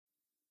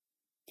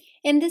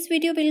In this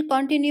video, we'll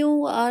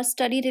continue our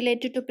study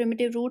related to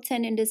primitive roots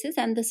and indices,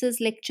 and this is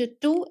lecture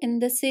 2 in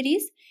this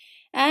series.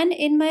 And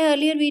in my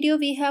earlier video,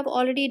 we have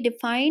already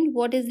defined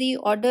what is the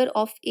order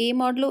of A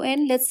modulo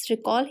n. Let's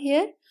recall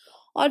here.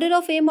 Order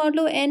of A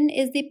modulo n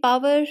is the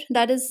power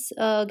that is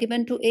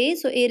given to A.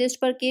 So A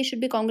raised to k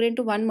should be congruent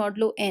to 1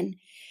 modulo n.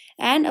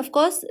 And of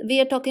course, we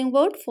are talking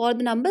about for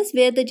the numbers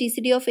where the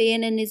GCD of A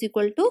and n is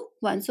equal to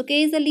 1. So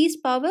k is the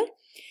least power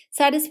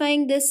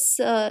satisfying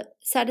this,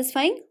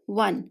 satisfying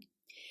 1.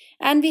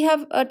 And we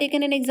have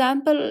taken an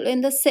example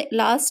in the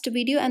last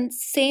video, and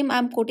same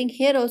I'm quoting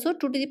here also. 2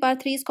 to the power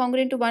 3 is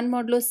congruent to 1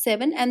 modulo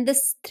 7, and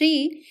this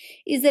 3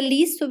 is the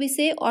least, so we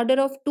say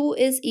order of 2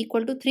 is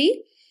equal to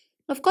 3.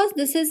 Of course,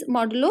 this is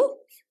modulo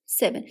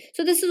 7.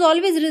 So this is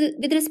always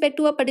with respect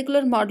to a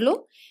particular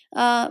modulo.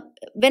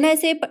 When I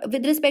say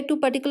with respect to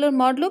particular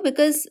modulo,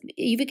 because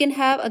we can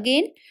have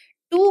again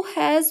 2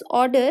 has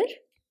order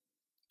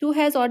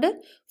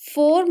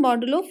 4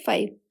 modulo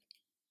 5.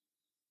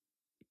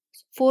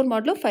 4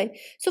 modulo 5.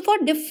 So for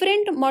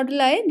different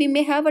moduli, we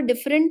may have a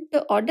different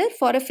order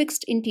for a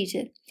fixed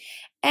integer.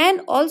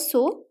 And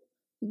also,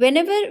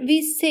 whenever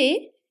we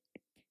say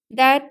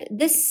that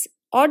this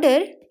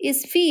order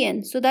is phi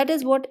n, so that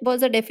is what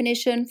was the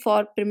definition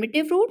for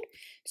primitive root.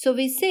 So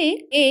we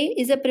say A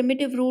is a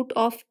primitive root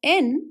of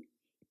n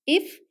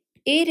if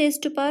A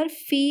raised to power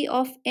phi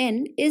of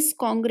n is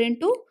congruent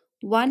to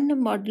 1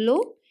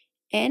 modulo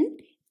n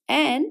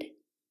and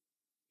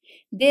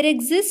there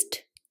exists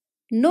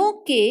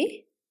no k.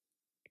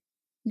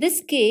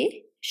 This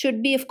k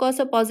should be of course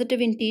a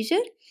positive integer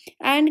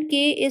and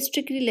k is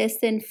strictly less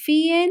than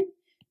phi n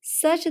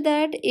such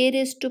that A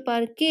raised to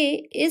power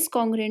k is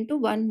congruent to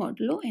 1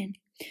 modulo n.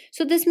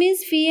 So this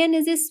means phi n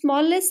is the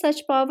smallest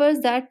such powers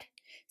that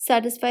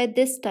satisfy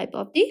this type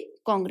of the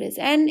congruence.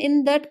 And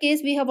in that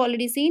case, we have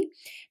already seen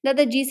that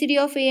the GCD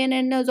of A and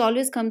n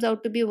always comes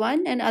out to be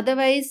 1, and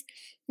otherwise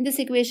this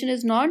equation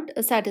is not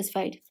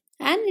satisfied.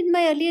 And in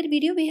my earlier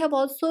video, we have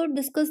also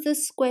discussed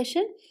this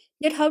question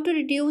that how to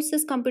reduce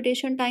this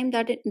computation time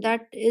that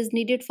is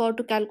needed for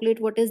to calculate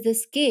what is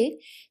this k.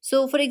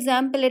 So for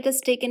example, let us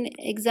take an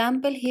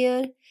example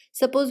here.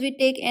 Suppose we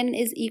take n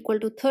is equal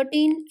to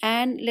 13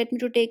 and let me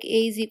to take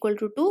a is equal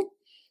to 2.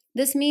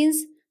 This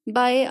means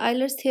by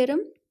Eulers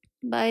theorem,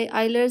 by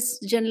Eulers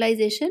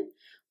generalization,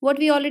 what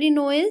we already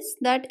know is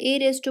that a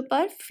raised to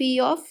power phi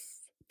of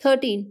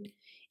 13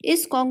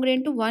 is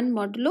congruent to 1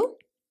 modulo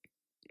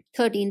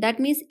 13. That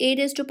means a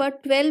raised to power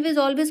 12 is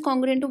always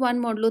congruent to 1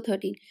 modulo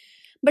 13.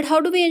 But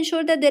how do we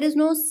ensure that there is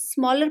no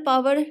smaller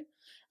power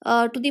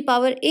to the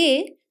power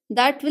a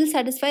that will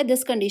satisfy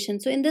this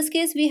condition? So in this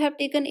case, we have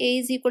taken a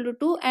is equal to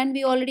 2 and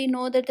we already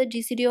know that the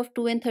GCD of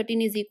 2 and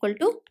 13 is equal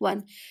to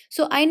 1.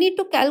 So I need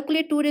to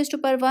calculate 2 raised to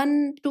power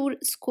 1, 2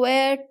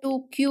 square,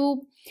 2 cube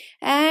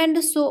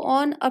and so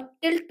on up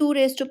till 2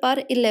 raised to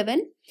power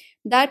 11.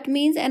 That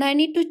means, and I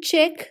need to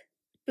check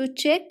a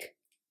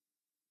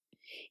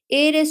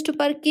raised to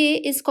power k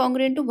is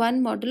congruent to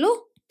 1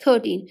 modulo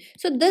 13.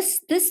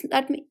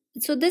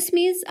 So this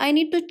means I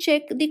need to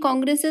check the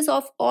congruences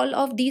of all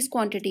of these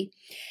quantity.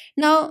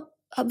 Now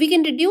we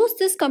can reduce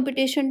this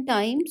computation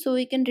time. So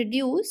we can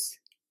reduce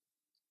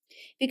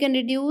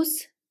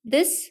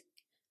this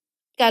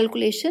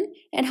calculation.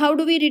 And how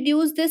do we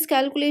reduce this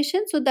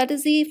calculation? So that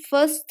is the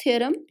first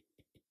theorem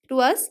to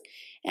us.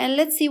 And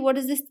let's see what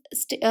is this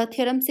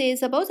theorem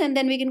says about, and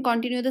then we can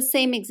continue the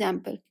same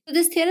example. So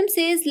this theorem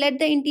says let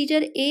the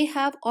integer a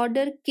have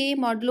order k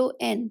modulo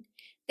n.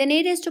 Then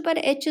a raised to power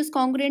h is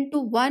congruent to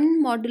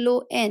 1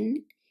 modulo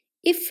n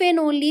if and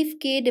only if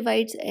k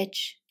divides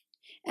h.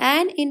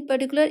 And in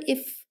particular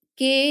if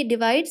k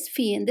divides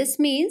phi n. This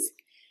means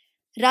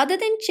rather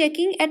than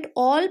checking at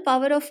all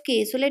power of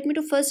k, so let me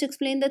to first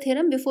explain the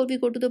theorem before we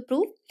go to the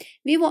proof.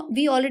 We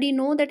already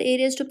know that a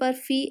raised to power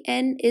phi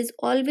n is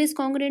always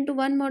congruent to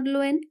 1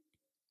 modulo n.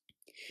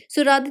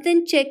 So rather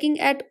than checking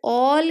at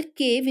all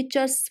k which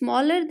are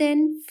smaller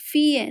than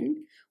phi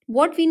n,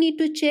 what we need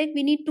to check?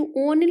 We need to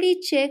only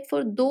check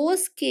for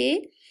those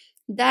k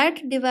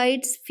that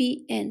divides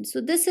phi n. So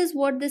this is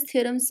what this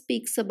theorem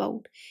speaks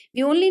about.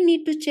 We only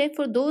need to check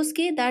for those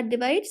k that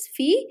divides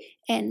phi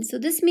n. So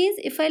this means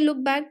if I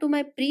look back to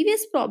my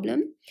previous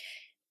problem,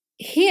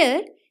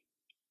 here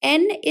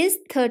n is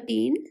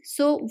 13.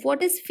 So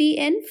what is phi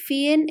n?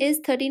 Phi n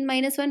is 13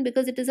 minus 1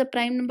 because it is a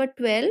prime number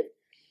 12.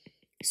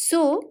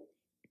 So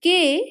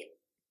k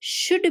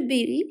should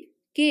be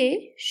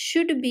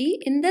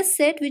in the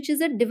set which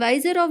is a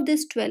divisor of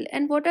this 12.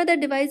 And what are the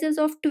divisors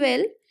of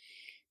 12?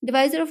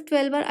 Divisor of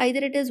 12 are either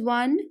it is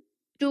 1,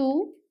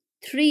 2,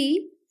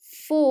 3,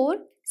 4,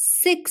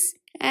 6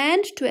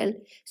 and 12.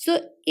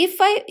 So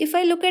if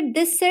I look at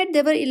this set,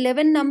 there were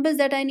 11 numbers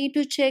that I need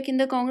to check in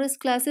the congruence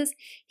classes.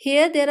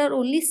 Here there are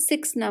only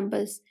 6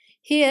 numbers.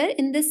 Here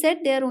in this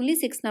set there are only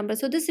 6 numbers.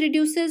 So this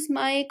reduces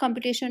my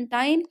computation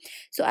time.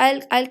 So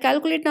I'll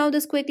calculate now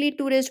this quickly.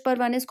 2 raised to power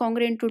 1 is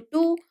congruent to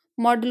 2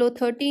 modulo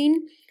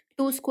 13.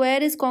 2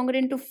 square is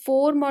congruent to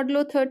 4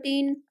 modulo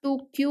 13. 2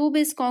 cube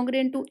is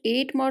congruent to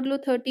 8 modulo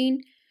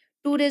 13.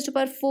 2 raised to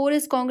power 4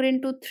 is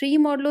congruent to 3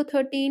 modulo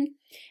 13.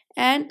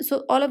 and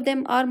so all of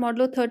them are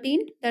modulo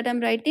 13 that I'm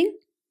writing.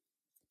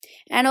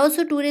 And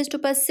also 2 raised to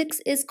power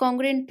 6 is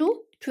congruent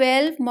to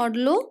 12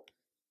 modulo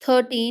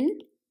 13,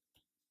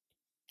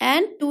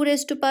 and 2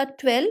 raised to power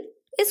 12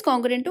 is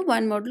congruent to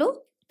 1 modulo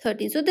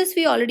 13. So this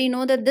we already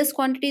know that this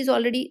quantity is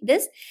already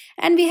this,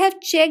 and we have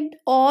checked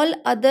all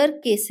other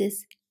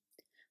cases.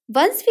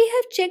 Once we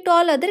have checked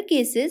all other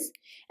cases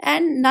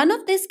and none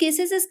of these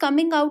cases is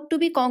coming out to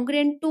be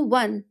congruent to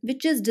 1,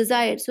 which is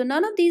desired. So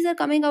none of these are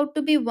coming out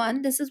to be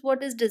 1. This is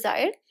what is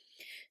desired.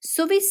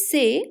 So we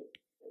say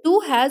 2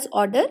 has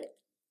order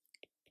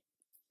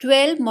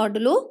 12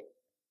 modulo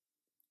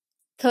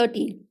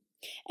 13.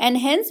 And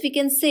hence we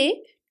can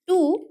say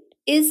 2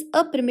 is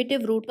a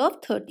primitive root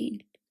of 13.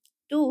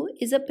 2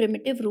 is a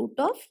primitive root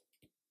of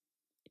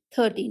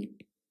 13.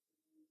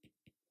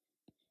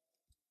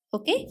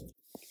 Okay.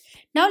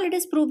 Now let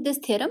us prove this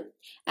theorem.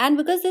 And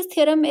because this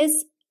theorem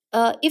is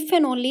if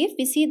and only if,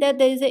 we see that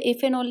there is a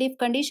if and only if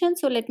condition.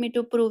 So let me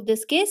to prove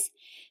this case.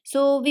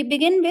 So we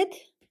begin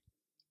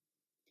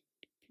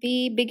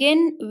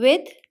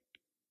with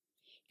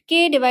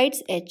k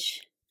divides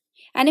h.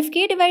 And if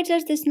k divides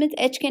h, this means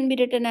h can be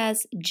written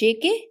as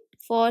jk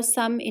for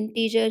some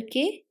integer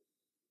k,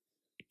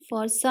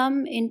 for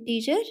some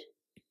integer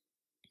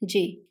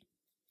j.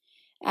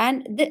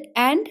 And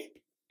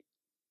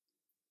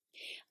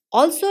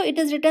also it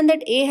is written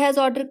that a has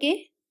order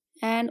k,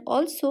 and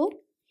also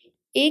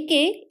ak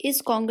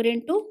is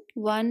congruent to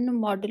 1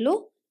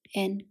 modulo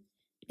n.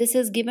 This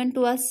is given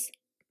to us.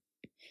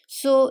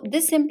 So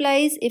this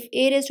implies if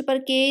a raised to power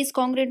k is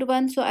congruent to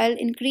 1, so I'll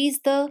increase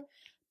the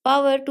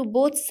power to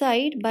both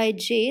sides by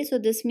j. So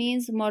this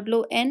means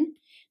modulo n.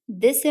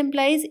 This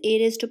implies a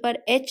raised to power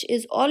h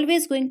is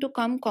always going to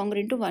come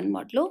congruent to 1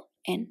 modulo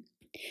n.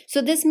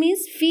 So this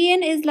means phi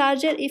n is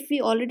larger if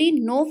we already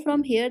know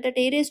from here that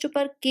a raised to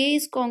power k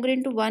is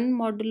congruent to 1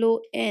 modulo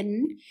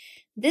n.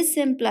 This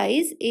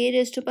implies a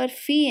raised to power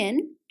phi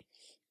n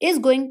is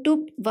going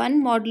to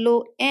 1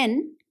 modulo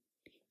n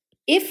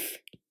if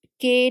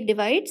k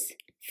divides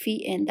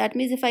phi n. That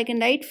means if I can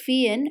write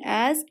phi n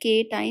as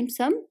k times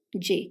some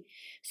j.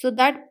 So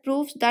that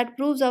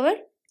proves our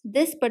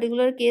this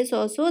particular case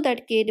also,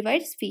 that k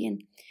divides phi n.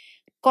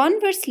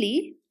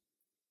 Conversely,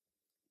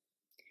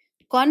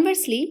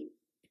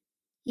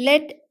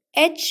 let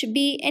h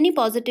be any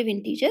positive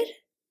integer.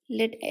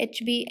 Let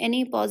h be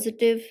any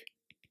positive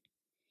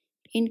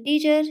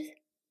integer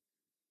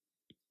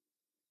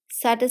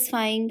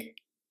satisfying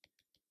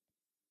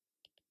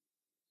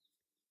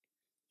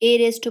a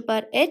raised to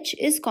power h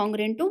is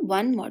congruent to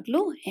 1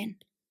 modulo n.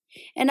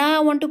 And now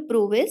I want to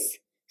prove is,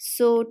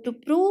 so to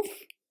prove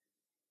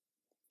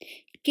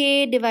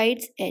k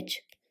divides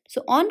h.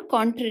 So on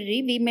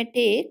contrary, we may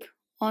take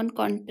on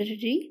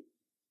contrary,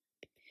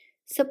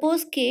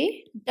 suppose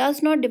k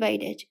does not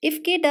divide h.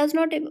 If k does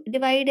not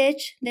divide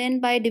h, then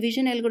by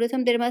division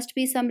algorithm there must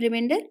be some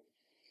remainder.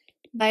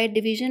 By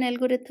division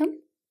algorithm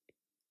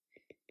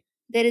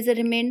there is a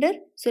remainder.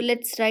 So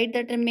let's write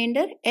that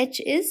remainder. H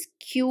is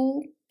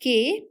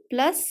qk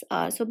plus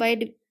r.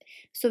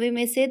 So we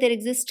may say there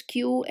exists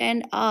q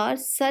and r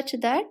such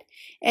that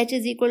h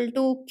is equal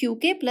to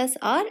qk plus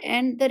r,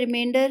 and the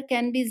remainder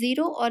can be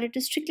 0 or it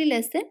is strictly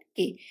less than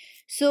k.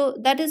 So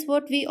that is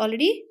what we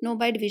already know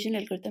by division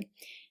algorithm.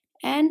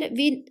 And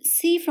we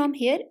see from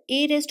here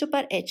a raised to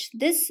power h.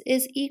 This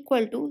is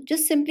equal to,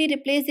 just simply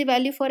replace the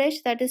value for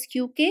h, that is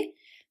qk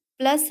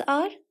plus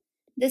r.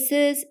 This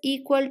is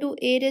equal to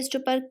a raised to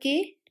power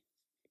k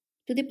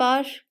to the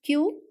power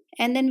q,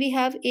 and then we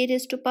have a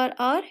raised to power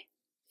r.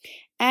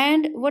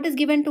 And what is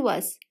given to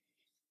us?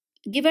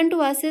 Given to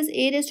us is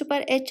a raised to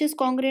power h is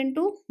congruent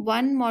to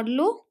 1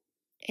 modulo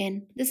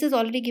n. This is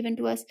already given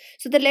to us.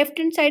 So the left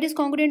hand side is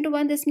congruent to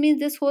 1. This means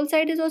this whole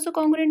side is also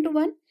congruent to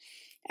 1.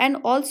 And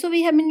also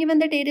we have been given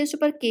that a raised to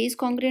power k is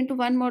congruent to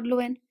 1 modulo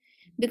n,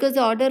 because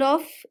the order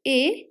of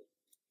a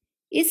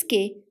is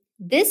k.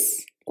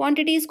 This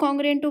quantity is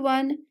congruent to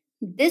 1.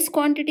 This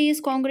quantity is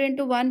congruent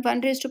to 1.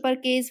 1 raised to power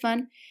k is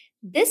 1.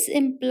 This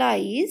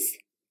implies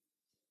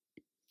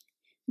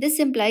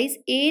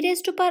a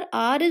raised to power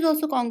r is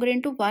also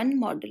congruent to 1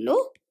 modulo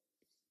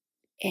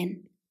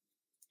n.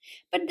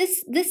 But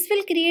this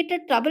will create a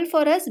trouble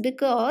for us,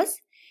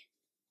 because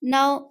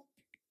now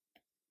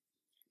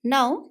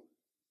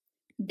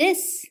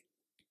this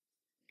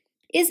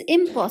is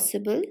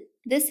impossible.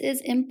 This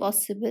is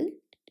impossible,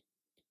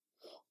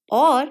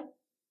 or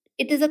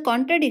it is a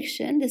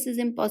contradiction. This is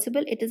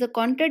impossible. It is a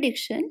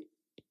contradiction.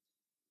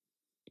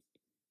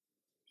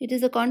 It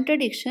is a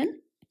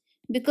contradiction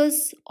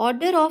because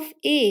order of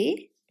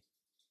a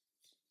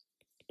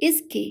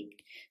is k,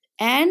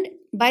 and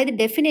by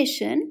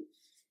definition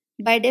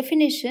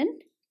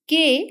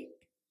k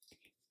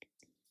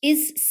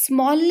is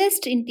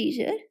smallest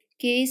integer.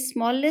 K is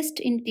smallest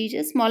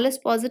integer,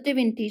 smallest positive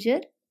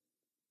integer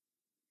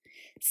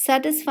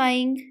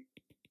satisfying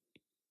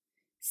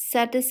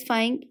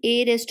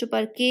a raised to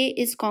power k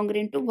is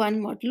congruent to 1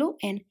 modulo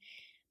n.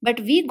 But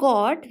we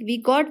got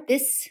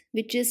this,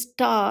 which is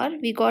star.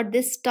 We got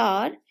this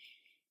star,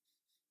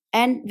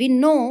 and we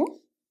know,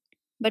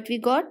 but we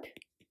got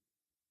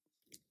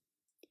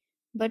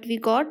but we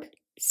got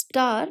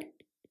star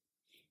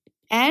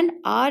and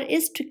r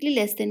is strictly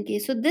less than k.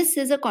 So this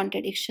is a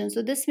contradiction.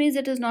 So this means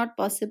it is not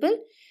possible.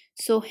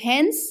 So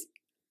hence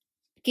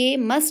k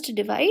must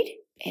divide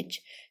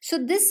h. So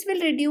this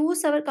will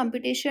reduce our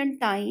computation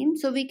time.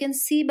 So we can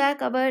see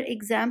back our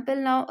example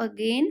now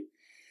again.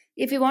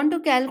 If you want to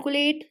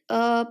calculate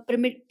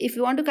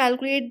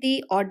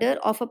the order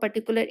of a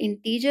particular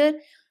integer,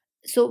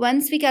 so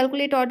once we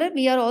calculate order,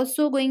 we are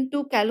also going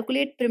to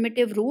calculate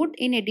primitive root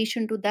in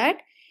addition to that.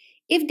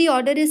 If the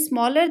order is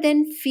smaller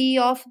than phi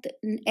of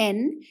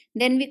n,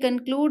 then we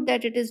conclude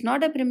that it is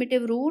not a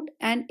primitive root,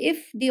 and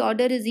if the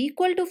order is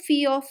equal to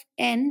phi of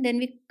n, then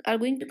we are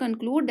going to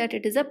conclude that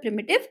it is a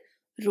primitive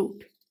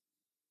root.